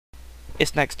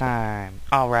It's next time.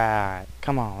 Alright.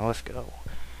 Come on, let's go.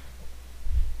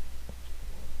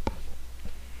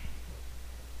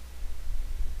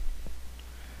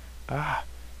 Ah.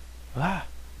 Ah.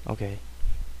 Okay.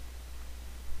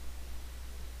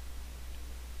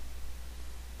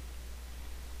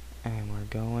 And we're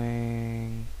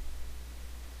going.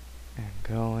 And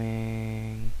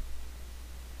going.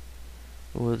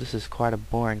 Well, this is quite a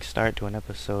boring start to an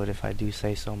episode, if I do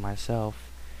say so myself.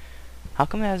 How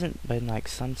come it hasn't been like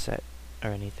sunset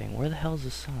or anything? Where the hell's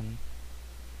the sun?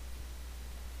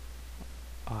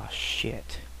 Oh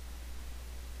shit.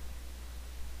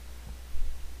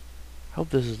 Hope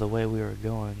this is the way we were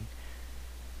going.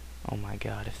 Oh my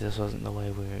god, if this wasn't the way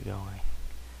we were going.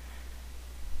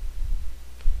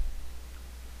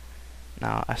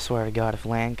 Now, I swear to god, if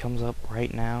land comes up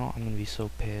right now, I'm gonna be so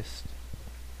pissed.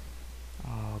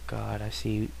 Oh god, I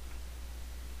see.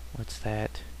 What's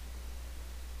that?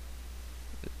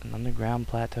 An underground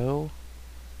plateau?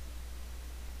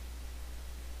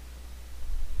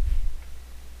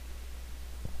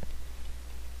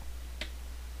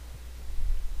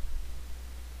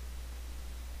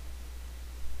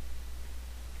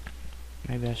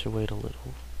 Maybe I should wait a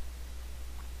little.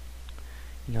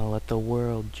 You know, let the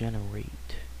world generate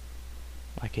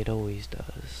like it always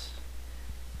does.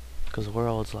 Because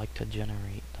worlds like to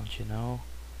generate, don't you know?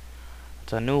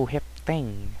 It's a new hip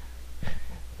thing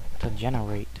to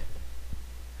generate.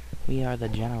 We are the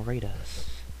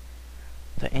generators,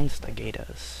 the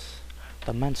instigators,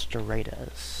 the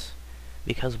menstruators,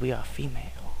 because we are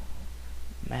female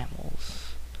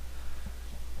mammals.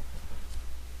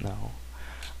 No,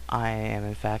 I am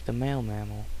in fact a male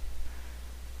mammal,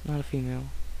 not a female.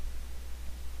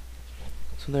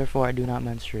 So therefore I do not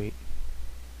menstruate.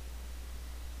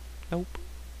 Nope.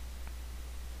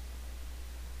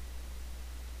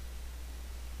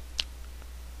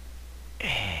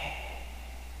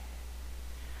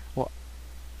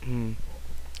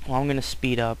 Well, I'm gonna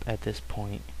speed up at this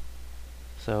point,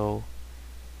 so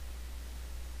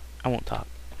I won't talk.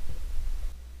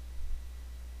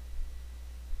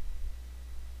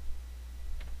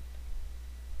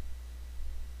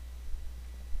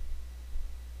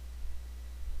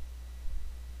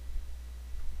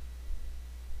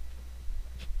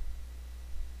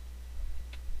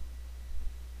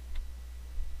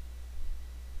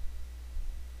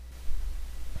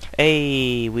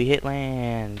 Hey, we hit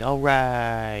land.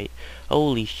 Alright.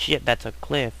 Holy shit, that's a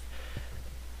cliff.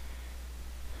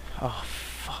 Oh,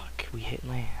 fuck. We hit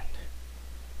land.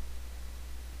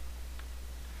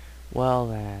 Well,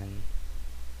 then.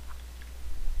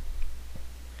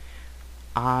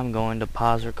 I'm going to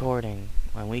pause recording.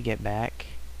 When we get back,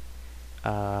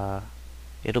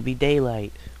 it'll be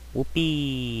daylight.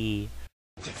 Whoopee.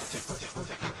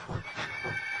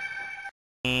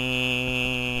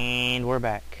 And we're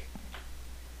back.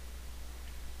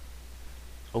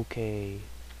 Okay.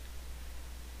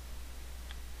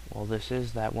 Well, this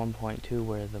is that 1.2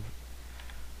 where the...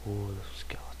 Ooh, those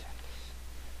skeletons.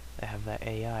 They have that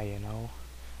AI, you know?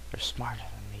 They're smarter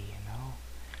than me, you know?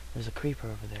 There's a creeper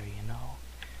over there, you know?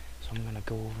 So I'm gonna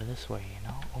go over this way, you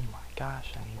know? Oh my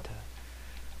gosh, I need to...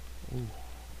 Ooh,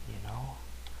 you know?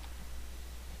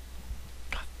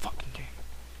 God fucking damn.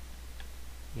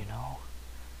 You know?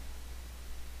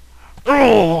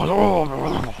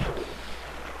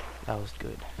 That was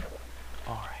good.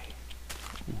 Alright.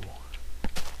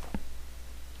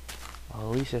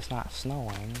 Well, at least it's not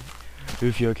snowing.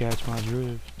 If you catch my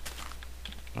drift.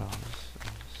 No,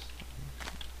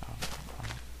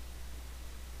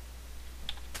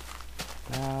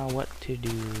 now what to do?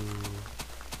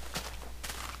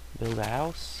 Build a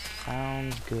house?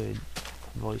 Sounds good.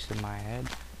 Voice in my head.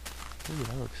 Ooh,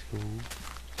 that looks cool.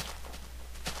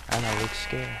 And that looks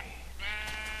scary.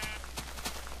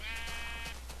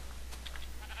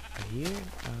 Here?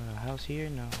 House here?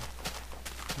 No.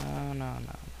 No.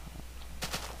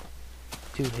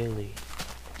 Too hilly.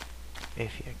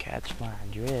 If you catch my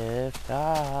drift.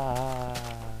 Ah.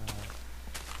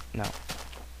 No.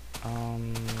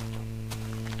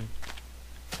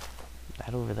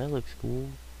 That over there looks cool.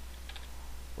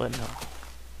 But no.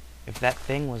 If that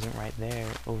thing wasn't right there,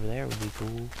 over there would be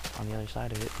cool on the other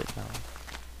side of it, but no.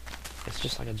 It's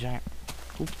just like a giant...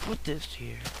 Who put this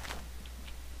here?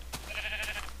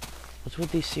 What's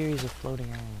with these series of floating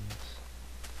islands?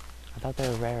 I thought they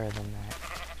were rarer than that.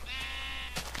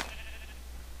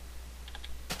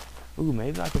 Ooh,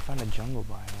 maybe I could find a jungle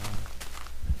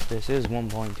biome. This is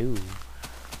 1.2.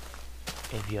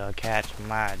 If you catch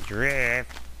my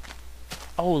drift.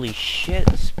 Holy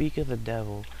shit, speak of the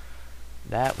devil.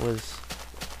 That was...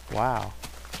 Wow.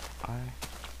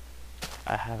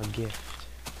 I have a gift.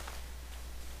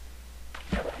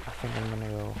 I think I'm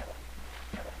gonna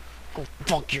go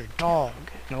fuck your dog.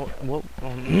 No, what?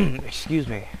 Excuse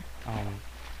me.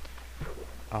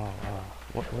 Oh,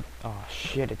 what? Oh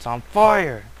shit! It's on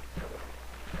fire.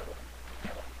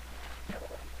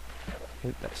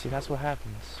 See, that's what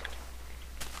happens.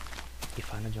 You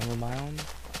find a jungle biome.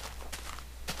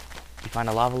 You find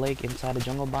a lava lake inside a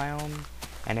jungle biome,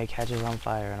 and it catches on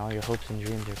fire, and all your hopes and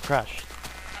dreams are crushed.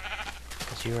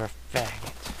 Because you're a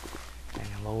faggot. And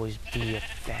you'll always be a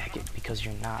faggot because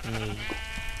you're not me.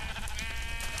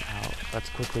 Now, let's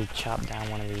quickly chop down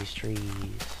one of these trees.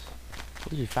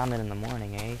 At least we found it in the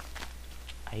morning, eh?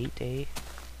 8, eh?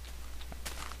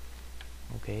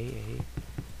 Okay, eh?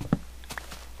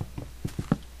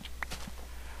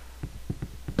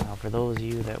 Now, for those of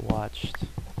you that watched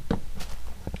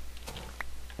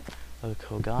the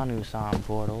Koganu-san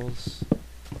portals,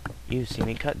 you've seen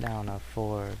me cut down a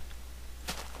 4...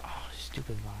 Oh,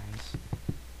 stupid vines.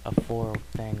 A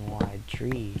 4-thing-wide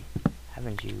tree,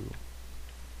 haven't you?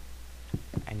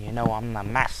 And you know I'm the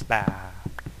master.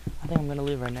 I think I'm gonna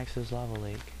live right next to this lava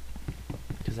lake.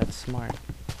 Because that's smart.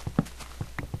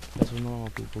 That's what normal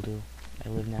people do. They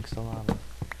live next to lava.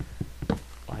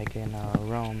 Like in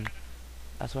Rome.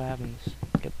 That's what happens.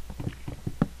 Yep.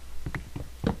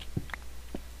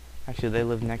 Actually, they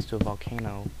lived next to a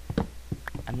volcano.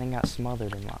 And then got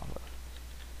smothered in lava.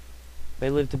 They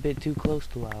lived a bit too close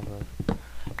to lava.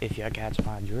 If you catch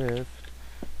my drift.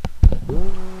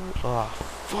 Oh,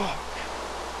 fuck.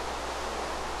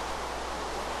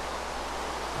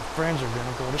 My friends are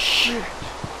gonna go to shit.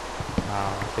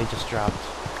 Oh, they just dropped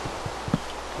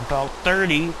about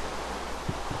 30.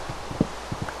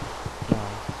 No,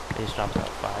 they just dropped about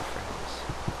 5 friends.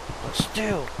 But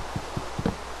still,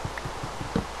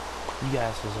 you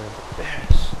guys deserve the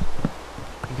best.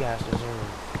 You guys deserve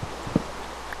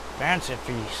fancy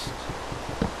feast.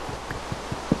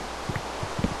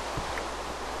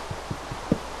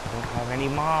 I don't have any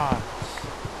mods.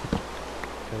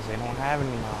 Because they don't have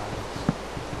any mods.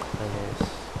 For this.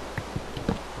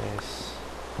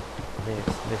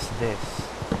 If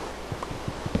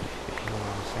you know what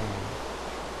I'm saying.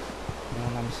 You know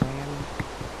what I'm saying?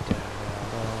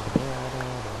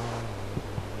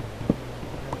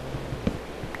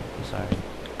 I'm sorry.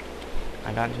 I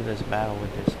got into this battle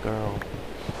with this girl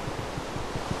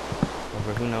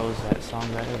over who knows that song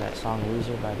better, that song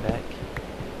Loser by Beck.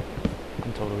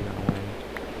 I'm totally gonna win.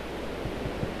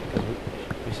 Because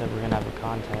we said we're gonna have a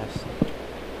contest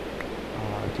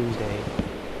Tuesday.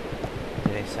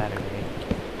 Today's Saturday.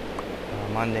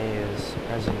 Monday is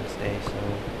President's Day, so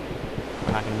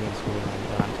we're not going to be in school then.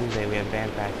 But on Tuesday we have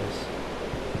band practice.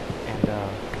 And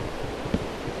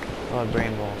we'll have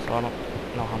brain ball, so I don't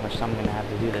know how much time I'm going to have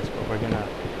to do this, but we're going to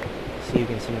see who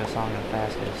can sing the song the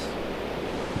fastest.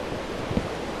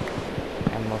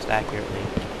 And most accurately.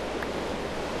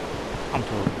 I'm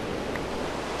told.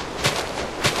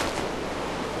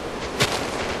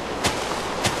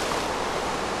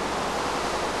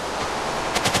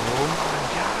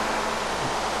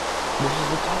 This is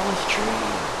the tallest tree.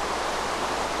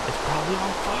 It's probably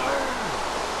on fire.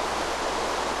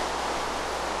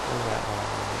 Where's that one?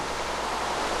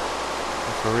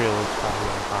 But for real, it's probably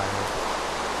on fire.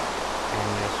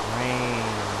 And this rain.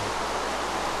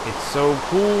 It's so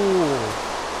cool.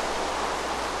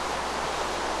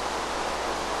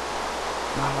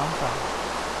 Not on fire.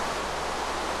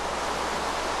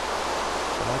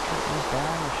 Should I cut these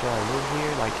down or should I live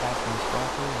here like Captain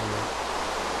Sparkle?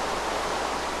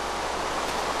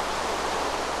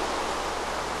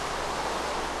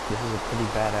 This is a pretty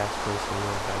badass place to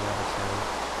live, I gotta say.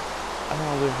 I think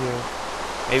I'll live here.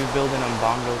 Maybe build an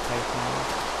Umbongo type thing.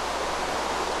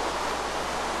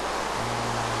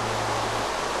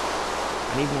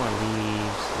 I need more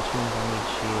leaves, which means I need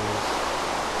shears.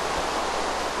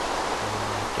 Oh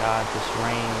my god, this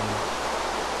rain.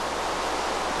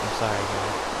 I'm sorry,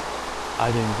 guys.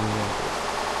 I didn't do anything.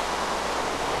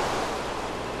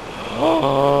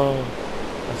 Oh,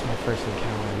 that's my first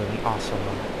encounter with an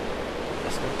ocelot.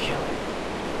 Let's go kill it.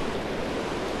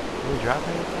 Did we drop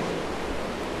anything?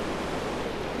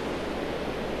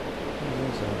 I don't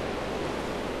think so.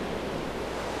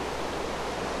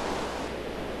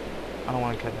 I don't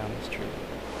want to cut down this tree.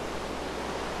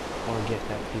 Or get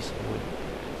that piece of wood.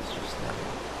 It's just that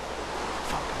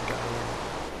fucking guy here.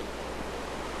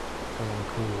 Because I'm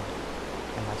cool.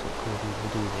 And that's what cool people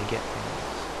do. They get things.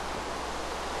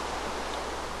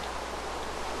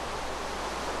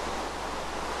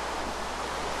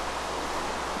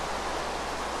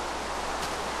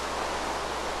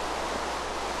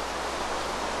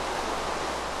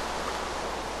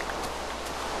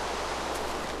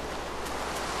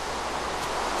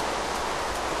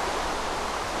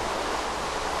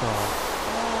 the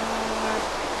fuck?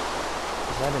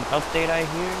 Is that an update I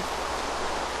hear?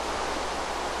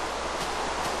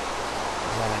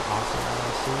 Is that an awesome that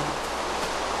I see?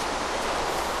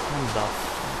 Come the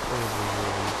fuck over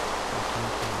here, you fucking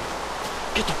thing.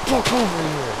 Get the fuck over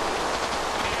here!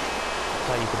 I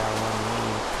thought you could outrun me,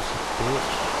 you pussy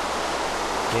bitch.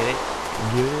 Get it?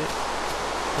 Get it?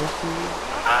 Pussy?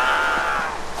 Ah!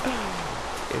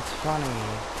 It's funny.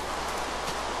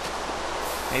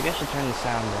 Maybe I should turn the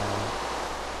sound down.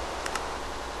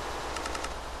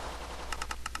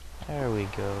 There we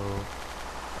go.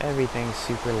 Everything's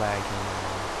super laggy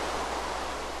now.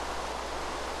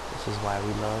 This is why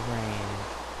we love rain.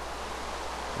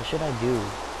 What should I do?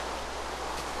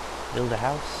 Build a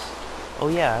house? Oh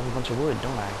yeah, I have a bunch of wood,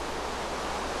 don't I?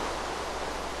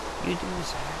 You do,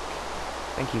 Zach.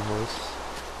 Thank you, voice.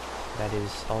 That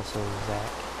is also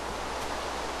Zach.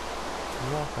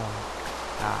 You're welcome.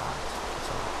 Ah, it's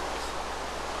alright.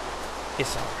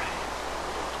 It's alright.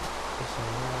 It's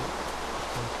alright.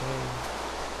 It's okay.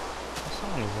 What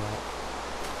song is that?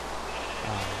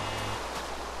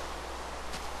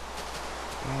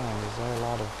 Man, is there a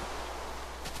lot of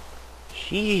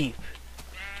sheep?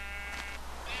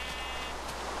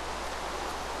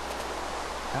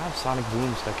 I have Sonic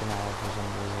Boom stuck in my head for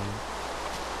some reason.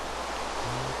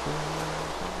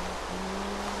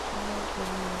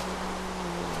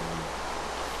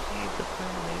 Save the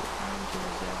planet from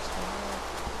disaster.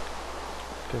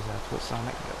 Because that's what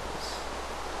Sonic does.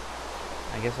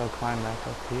 I guess I'll climb back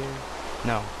up here.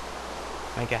 No.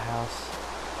 Make a house.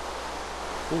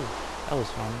 Ooh, that was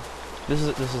fun. This is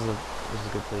a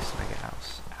good place to make a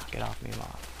house. Ow, get off me,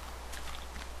 Mom.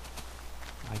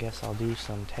 I guess I'll do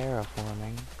some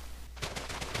terraforming.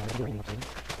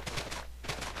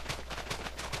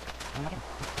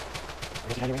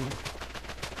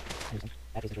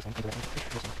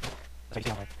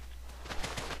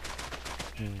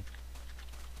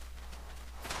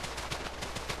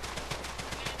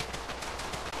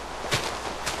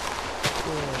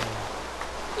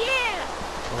 Yeah!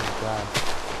 Oh god.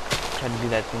 Try to do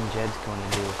that thing Jed's going to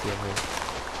do if he ever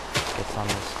gets on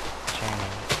this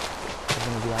channel. He's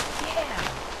gonna be like, yeah!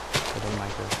 But in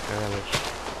like a girlish,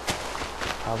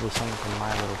 probably something from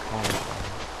My Little Pony.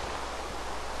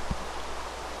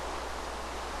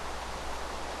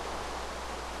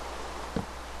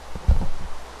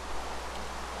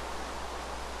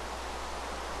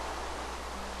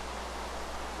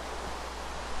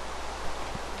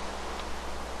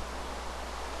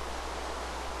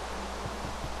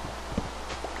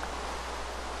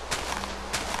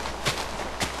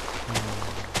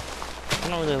 I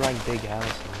don't really like big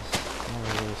houses. I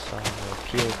never really saw the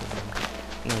appeal to them.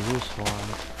 No use for them.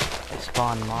 They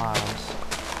spawn mobs.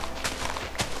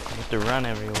 You have to run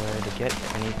everywhere to get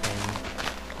to anything.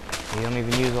 You don't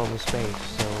even use all the space,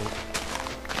 so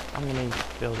I'm gonna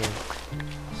build a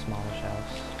smallish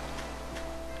house.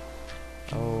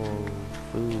 Oh,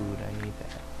 food, I need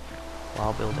that. Well,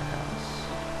 I'll build a house.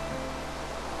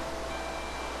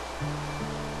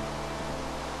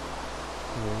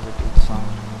 Here's a good song.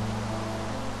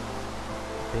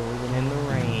 Building in the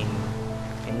rain,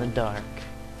 in the dark,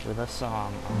 with a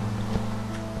song on.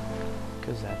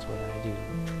 'Cause that's what I do.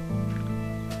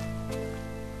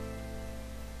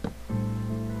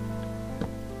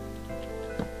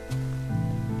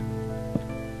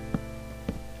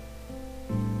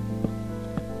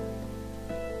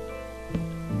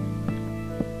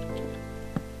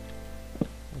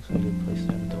 Looks like a good place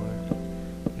to have a door.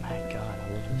 My god, I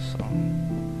love this song.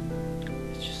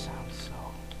 It just sounds so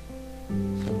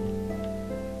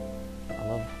I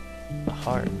love the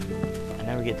harp. I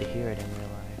never get to hear it in real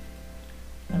life.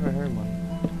 Never heard one.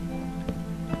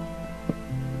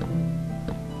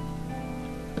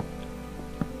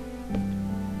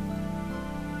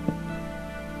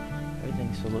 Everything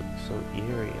looks so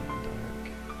eerie in the dark.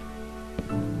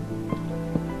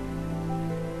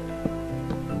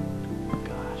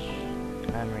 Gosh,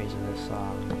 memories of this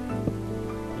song.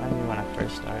 Remind me when I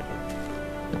first started.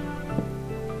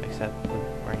 Except with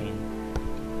rain.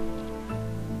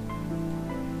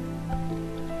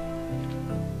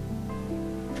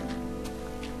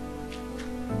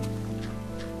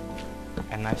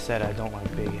 And I said I don't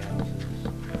like big houses.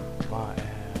 My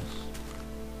ass.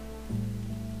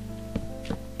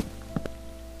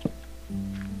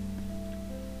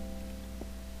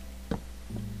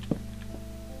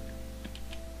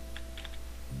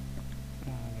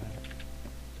 Oh,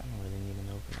 I don't really need an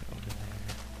opening over there.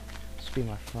 This will be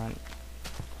my front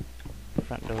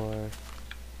door.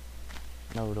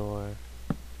 No door.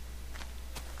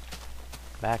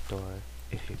 Back door,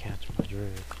 if you catch my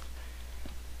drift.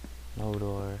 No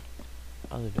door.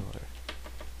 Other door.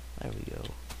 There we go.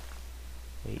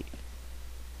 Wait.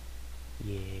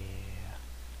 Yeah.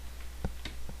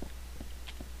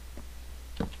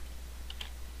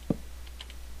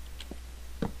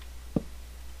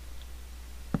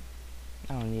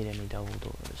 I don't need any double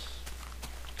doors.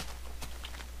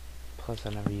 Plus, I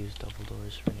never use double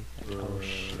doors for anything. Oh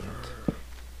shit.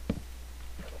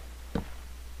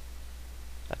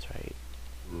 That's right.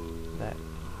 That's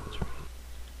right.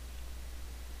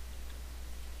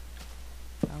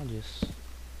 I'll just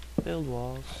build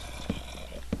walls.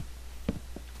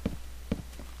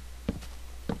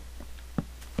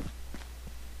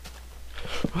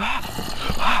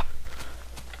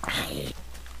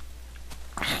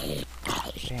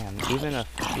 Damn, even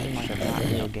like a not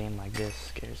real game like this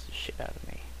scares the shit out of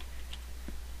me.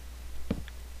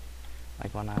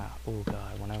 Like oh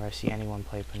god, whenever I see anyone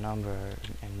play Penumbra or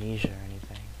Amnesia or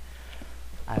anything,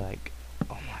 I like,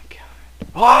 oh my god.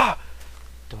 Ah!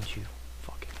 Don't you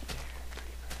fucking dare,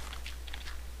 creeper.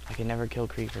 I can never kill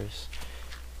creepers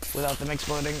without them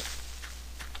exploding.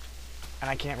 And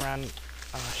I can't run.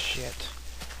 Oh shit.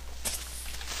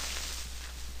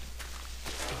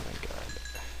 Oh my god.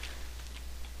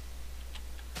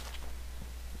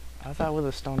 I thought with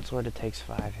a stone sword it takes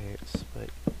 5 hits, but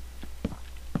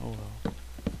oh well.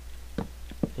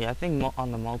 Yeah, I think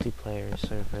on the multiplayer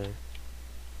server,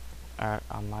 or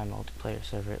on my multiplayer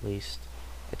server at least,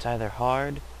 it's either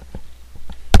hard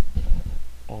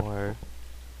or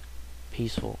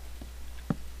peaceful.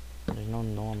 There's no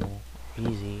normal,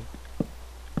 easy.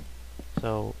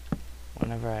 So,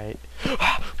 whenever I...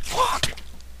 Fuck!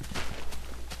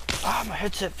 Ah, my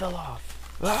headset fell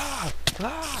off! Ah!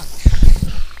 Ah!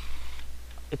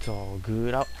 It's all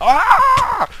good.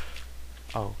 Ah!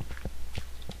 Oh.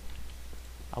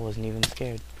 I wasn't even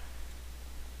scared.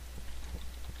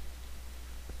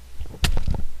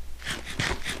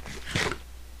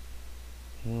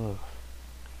 Ugh.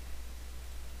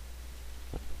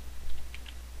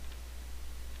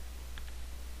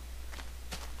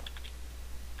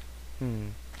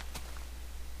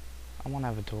 I want to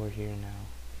have a door here now.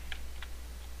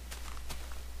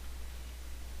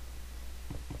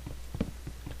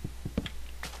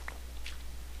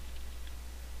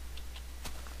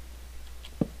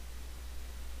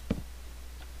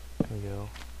 There we go.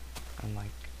 And like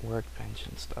workbench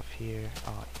and stuff here.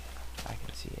 Oh yeah, I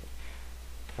can see it.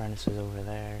 Furnaces over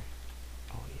there.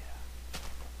 Oh yeah.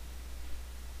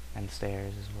 And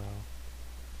stairs as well.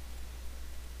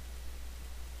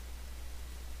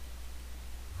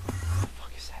 What the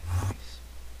fuck is that noise?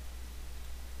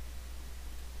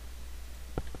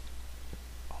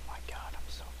 Oh my god, I'm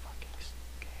so fucking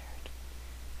scared.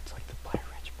 It's like the Blair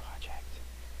Witch Project.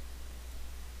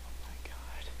 Oh my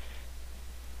god.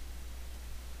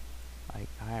 Like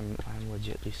I'm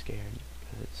legitly scared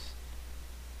because it's...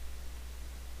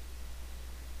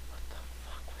 What the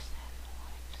fuck was that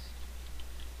noise?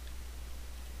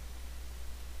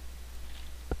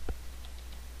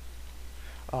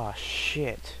 Oh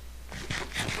shit.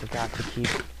 I forgot to keep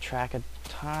track of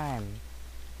time.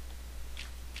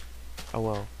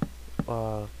 Oh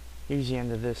well. Here's the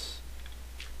end of this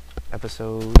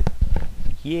episode.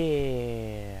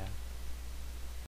 Yeah.